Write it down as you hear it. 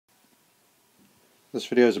This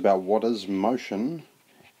video is about what is motion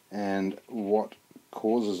and what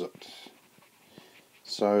causes it.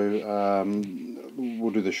 So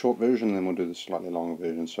we'll do the short version and then we'll do the slightly longer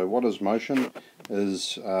version. So what is motion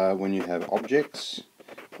is when you have objects,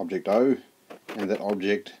 object O, and that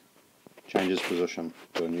object changes position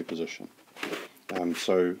to a new position.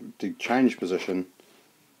 So to change position,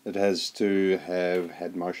 it has to have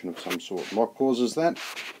had motion of some sort. What causes that?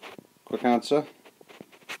 Quick answer,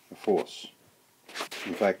 a force.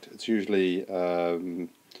 In fact, it's usually a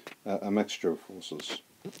mixture of forces.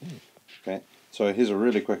 Okay, so here's a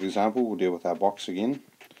really quick example. We'll deal with our box again.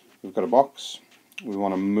 We've got a box. We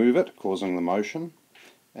want to move it, causing the motion.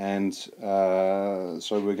 And so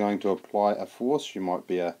we're going to apply a force. You might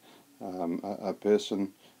be a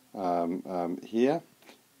person here,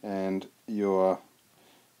 and you're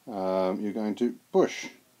going to push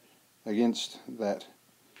against that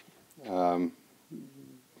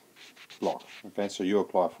block. Okay, so you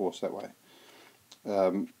apply a force that way.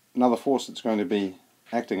 Another force that's going to be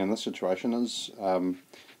acting in this situation is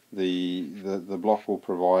the block will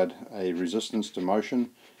provide a resistance to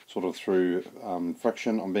motion, sort of through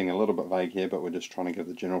friction. I'm being a little bit vague here, but we're just trying to give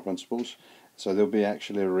the general principles. So there'll be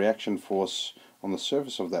actually a reaction force on the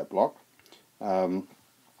surface of that block, and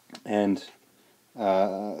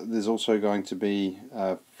there's also going to be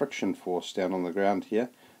a friction force down on the ground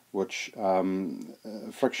here, which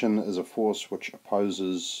friction is a force which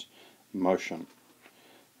opposes motion.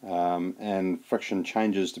 And friction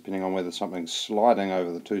changes depending on whether something's sliding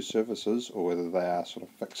over the two surfaces or whether they are sort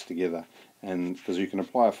of fixed together. And because you can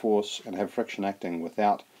apply a force and have friction acting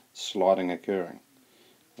without sliding occurring.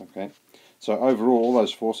 Okay, so overall all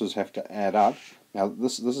those forces have to add up. Now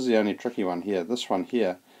this is the only tricky one here. This one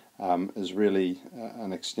here is really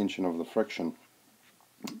an extension of the friction.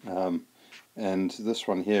 And this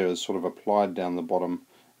one here is sort of applied down the bottom,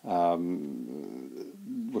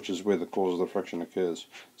 which is where the cause of the friction occurs.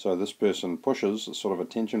 So this person pushes sort of a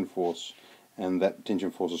tension force, and that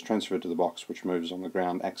tension force is transferred to the box, which moves on the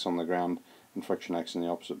ground, acts on the ground, and friction acts in the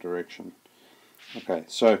opposite direction. Okay,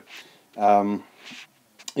 so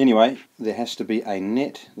anyway, there has to be a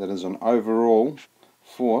net that is an overall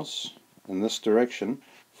force in this direction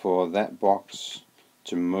for that box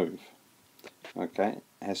to move. Okay,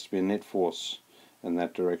 it has to be a net force in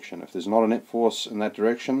that direction. If there's not a net force in that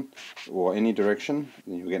direction, or any direction,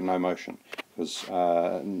 then you'll get no motion. Because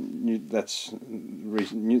that's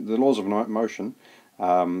the laws of motion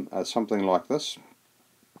are something like this.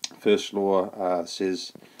 First law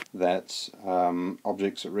says that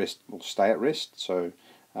objects at rest will stay at rest, so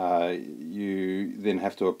you then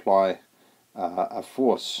have to apply a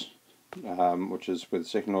force, which is where the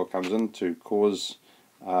second law comes in, to cause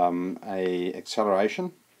a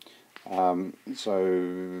acceleration.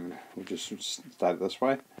 So we'll just state it this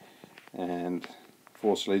way, and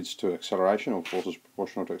force leads to acceleration, or force is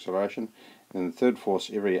proportional to acceleration. And the third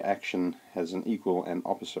force, every action has an equal and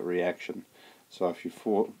opposite reaction. So if you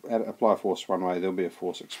apply force one way, there'll be a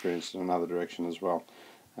force experienced in another direction as well,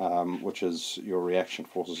 which is your reaction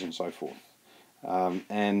forces and so forth.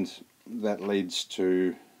 And that leads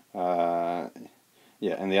to and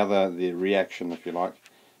the reaction, if you like,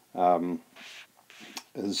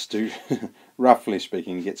 is to, roughly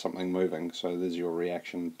speaking, get something moving. So there's your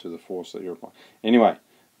reaction to the force that you're applying. Anyway,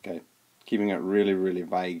 okay, keeping it really, really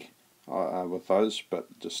vague with those,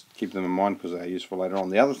 but just keep them in mind because they're useful later on.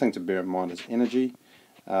 The other thing to bear in mind is energy.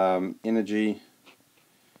 Energy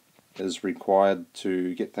is required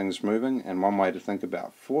to get things moving, and one way to think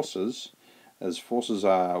about forces is forces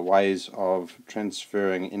are ways of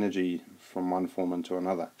transferring energy from one form into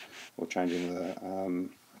another, or changing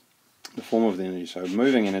the form of the energy. So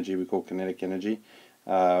moving energy we call kinetic energy.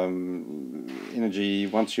 Energy,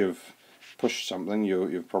 once you've pushed something,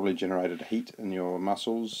 you've probably generated heat in your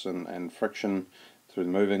muscles and friction through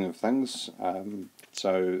the moving of things,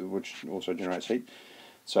 which also generates heat.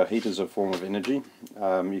 So heat is a form of energy.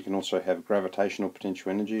 You can also have gravitational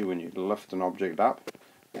potential energy when you lift an object up,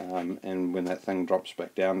 and when that thing drops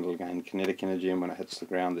back down it'll gain kinetic energy, and when it hits the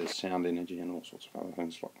ground there's sound energy and all sorts of other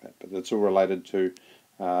things like that. But it's all related to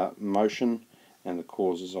motion and the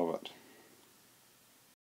causes of it.